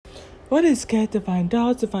what is scared to find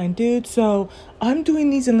dolls to find dudes. So I'm doing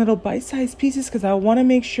these in little bite-sized pieces because I want to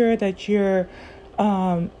make sure that you're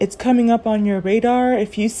it's coming up on your radar.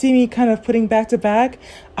 If you see me kind of putting back to back,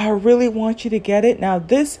 I really want you to get it. Now,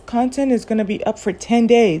 this content is going to be up for 10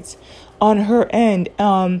 days on her end.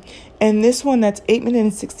 And this one that's 8 minutes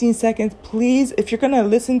and 16 seconds, please, if you're going to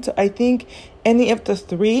listen to, I think, any of the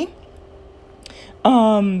three,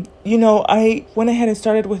 I went ahead and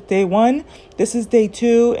started with day 1. This is day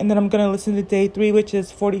 2. And then I'm going to listen to day 3, which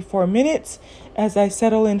is 44 minutes as I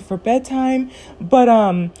settle in for bedtime.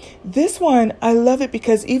 But this one, I love it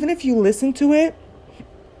because even if you listen to it,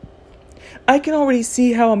 I can already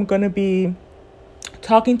see how I'm going to be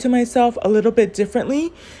talking to myself a little bit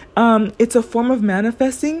differently. It's a form of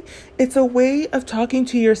manifesting. It's a way of talking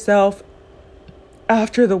to yourself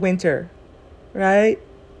after the winter, right?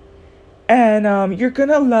 And you're going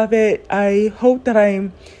to love it. I hope that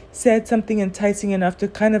I said something enticing enough to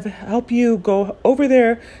kind of help you go over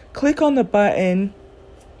there, click on the button,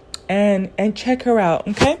 and check her out,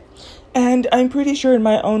 okay? And I'm pretty sure in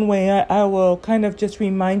my own way, I will kind of just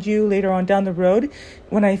remind you later on down the road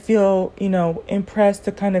when I feel, impressed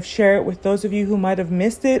to kind of share it with those of you who might have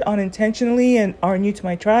missed it unintentionally and are new to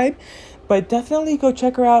my tribe. But definitely go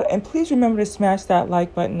check her out. And please remember to smash that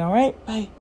like button, all right? Bye.